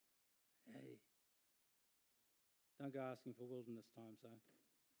want it? Hey. Don't go asking for wilderness time, so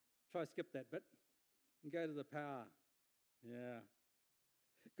try skip that bit and go to the power. Yeah.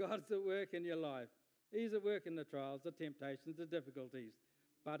 God's at work in your life. He's at work in the trials, the temptations, the difficulties.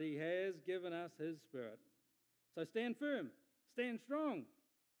 But He has given us His Spirit. So stand firm. Stand strong.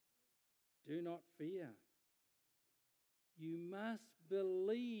 Do not fear. You must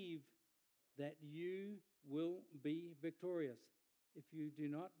believe that you will be victorious. If you do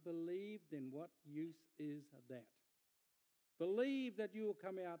not believe, then what use is that? Believe that you will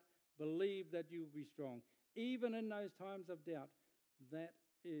come out. Believe that you will be strong. Even in those times of doubt, that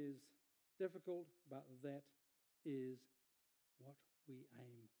is difficult, but that is what we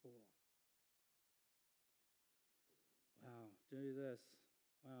aim for. Wow, do this.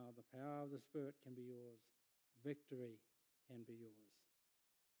 Wow, the power of the Spirit can be yours. Victory can be yours.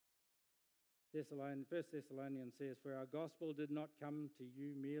 1 Thessalonians says, "For our gospel did not come to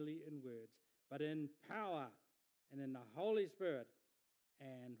you merely in words, but in power and in the Holy Spirit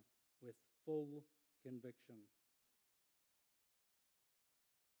and with full conviction."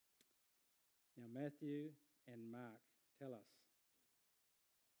 Now, Matthew and Mark tell us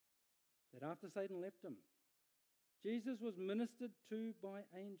that after Satan left him, Jesus was ministered to by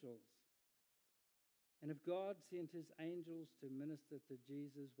angels. And if God sent His angels to minister to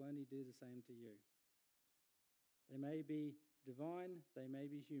Jesus, won't He do the same to you? They may be divine, they may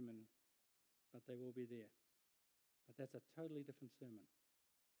be human, but they will be there. But that's a totally different sermon.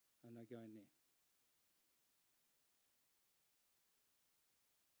 I'm not going there.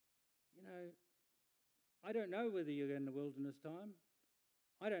 You know, I don't know whether you're in the wilderness time.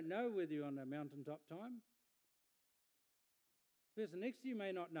 I don't know whether you're on the mountaintop time. The person next to you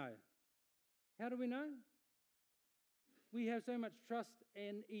may not know. How do we know? We have so much trust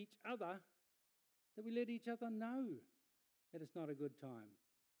in each other that we let each other know that it's not a good time.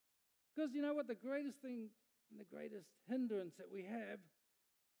 Because you know what? The greatest thing and the greatest hindrance that we have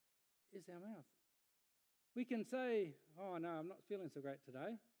is our mouth. We can say, "Oh no, I'm not feeling so great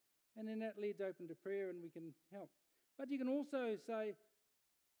today," and then that leads open to prayer and we can help. But you can also say,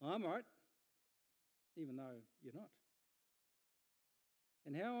 "I'm all right," even though you're not.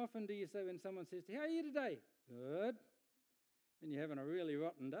 And how often do you say when someone says to you, "How are you today?" "Good." And you're having a really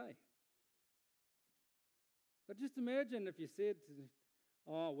rotten day. But just imagine if you said,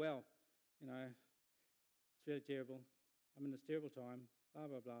 "Oh, well, you know, it's really terrible. I'm in this terrible time, blah,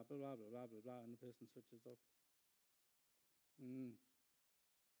 blah, blah, blah, blah, blah, blah, blah," and the person switches off.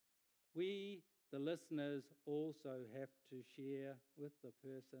 We, the listeners, also have to share with the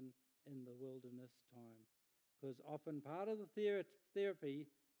person in the wilderness time. Because often part of the therapy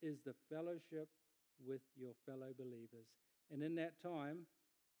is the fellowship with your fellow believers. And in that time,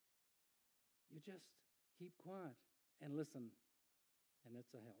 you just keep quiet and listen, and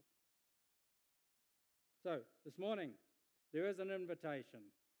it's a help. So, this morning, there is an invitation.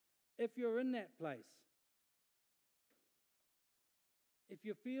 If you're in that place, if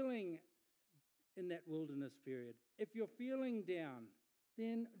you're feeling in that wilderness period, if you're feeling down,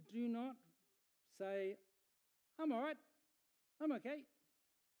 then do not say, "I'm all right, I'm okay."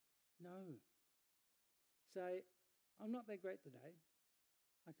 No. Say, "I'm not that great today.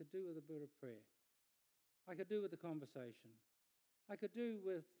 I could do with a bit of prayer. I could do with a conversation. I could do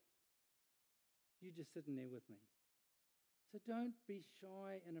with you just sitting there with me." So don't be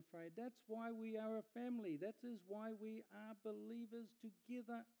shy and afraid. That's why we are a family. That is why we are believers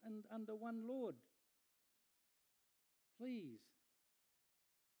together and under one Lord. Please,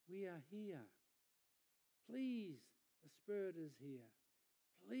 we are here. Please, the Spirit is here.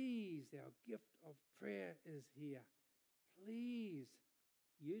 Please, our gift of prayer is here. Please,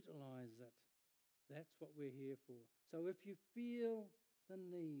 utilize it. That's what we're here for. So if you feel the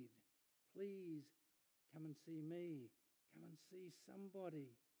need, please come and see me. Come and see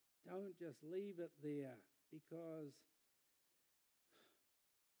somebody. Don't just leave it there, because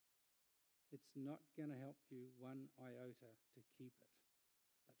it's not going to help you one iota to keep it.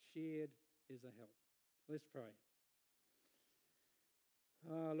 But shared is a help. Let's pray.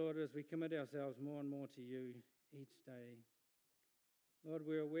 Oh, Lord, as we commit ourselves more and more to you each day, Lord,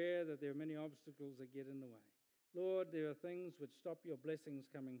 we're aware that there are many obstacles that get in the way. Lord, there are things which stop your blessings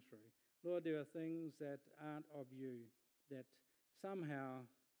coming through. Lord, there are things that aren't of you, that somehow,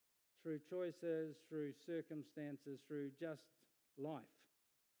 through choices, through circumstances, through just life,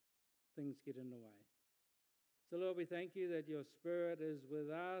 things get in the way. So, Lord, we thank you that your Spirit is with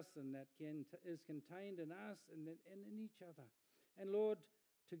us and that is contained in us and in each other. And, Lord,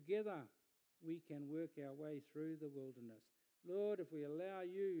 together we can work our way through the wilderness. Lord, if we allow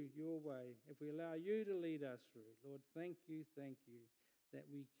you your way, if we allow you to lead us through, Lord, thank you that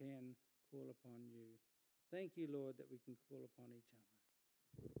we can call upon you. Thank you, Lord, that we can call upon each other.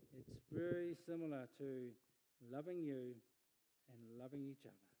 It's very similar to loving you and loving each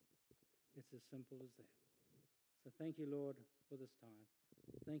other. It's as simple as that. So thank you, Lord, for this time.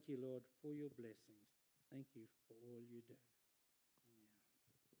 Thank you, Lord, for your blessings. Thank you for all you do.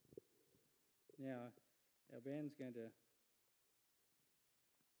 Now our band's going to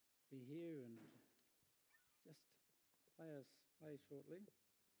be here and just play shortly.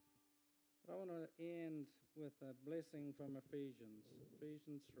 But I want to end with a blessing from Ephesians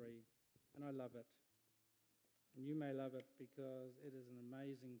 3, and I love it. And you may love it because it is an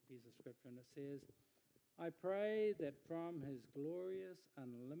amazing piece of scripture, and it says, I pray that from his glorious,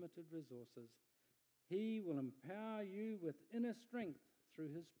 unlimited resources, he will empower you with inner strength through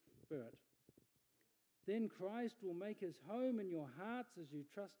his Spirit. Then Christ will make his home in your hearts as you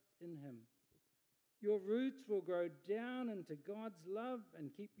trust in him. Your roots will grow down into God's love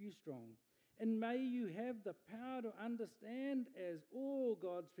and keep you strong. And may you have the power to understand, as all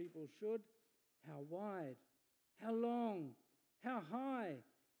God's people should, how wide, how long, how high,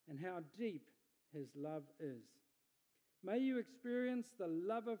 and how deep his love is. May you experience the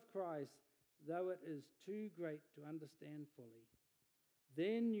love of Christ, though it is too great to understand fully.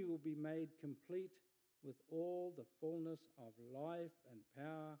 Then you will be made complete with all the fullness of life and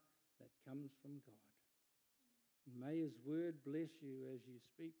power that comes from God. And may his word bless you as you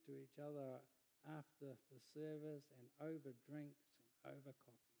speak to each other after the service and over drinks and over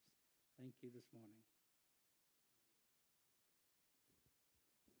coffees. Thank you this morning.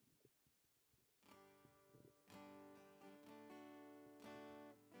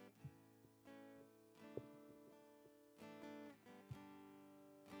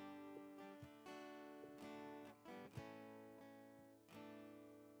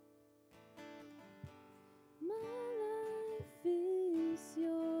 My life is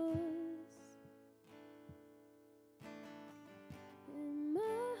yours, and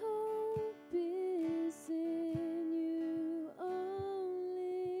my hope is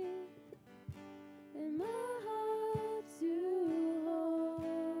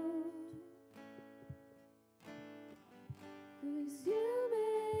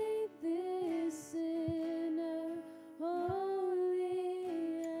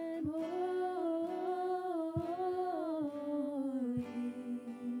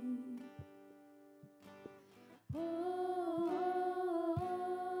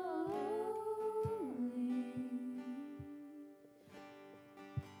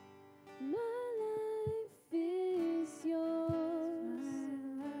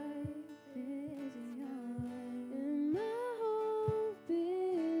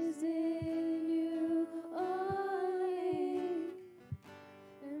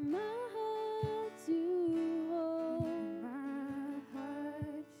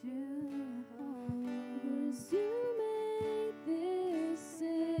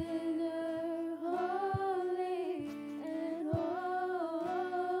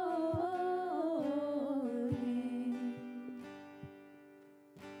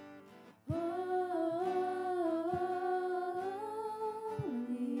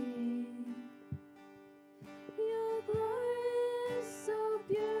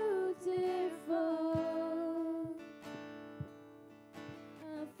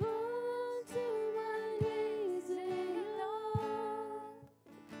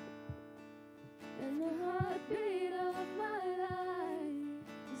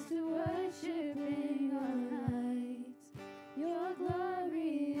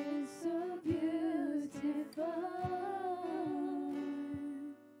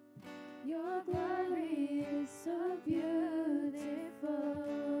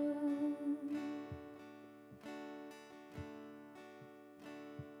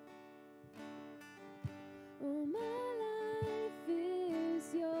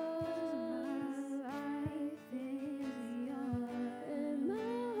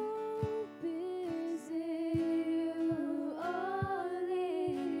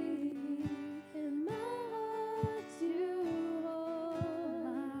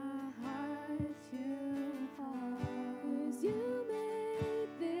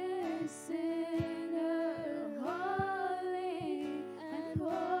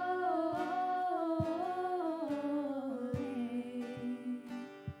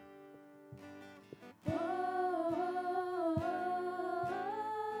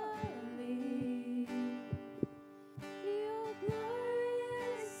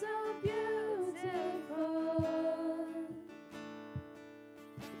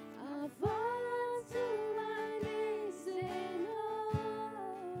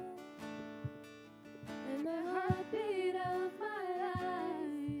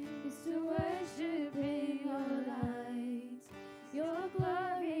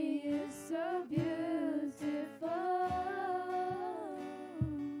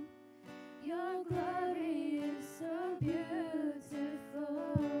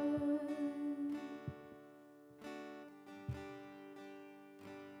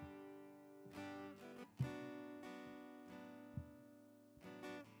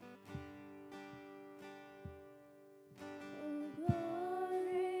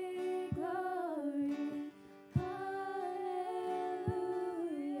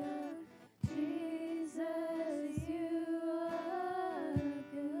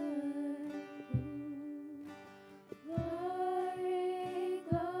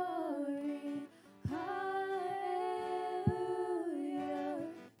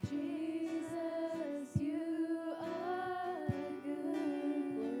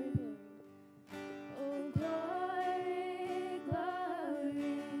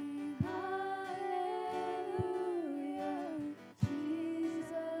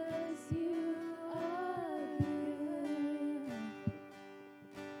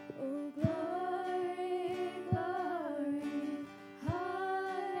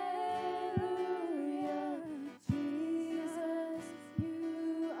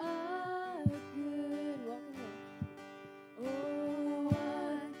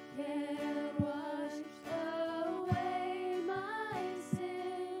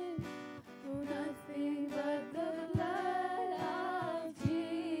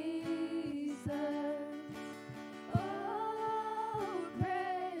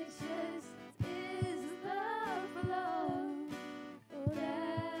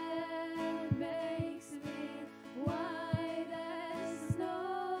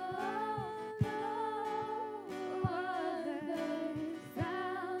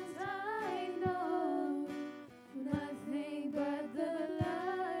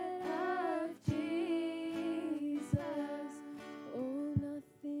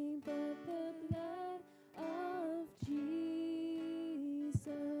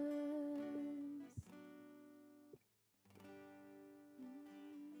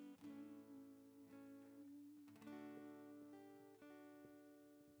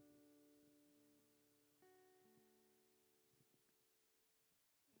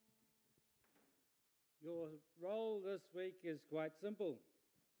Your role this week is quite simple.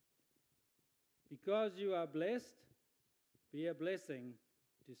 Because you are blessed, be a blessing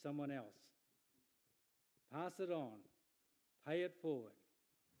to someone else. Pass it on. Pay it forward.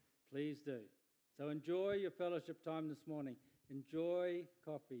 Please do. So enjoy your fellowship time this morning. Enjoy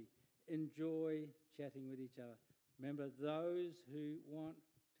coffee. Enjoy chatting with each other. Remember, those who want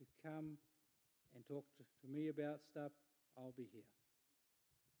to come and talk to me about stuff, I'll be here.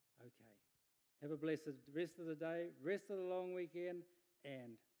 Okay. Have a blessed rest of the day, rest of the long weekend,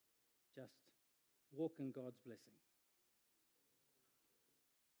 and just walk in God's blessing.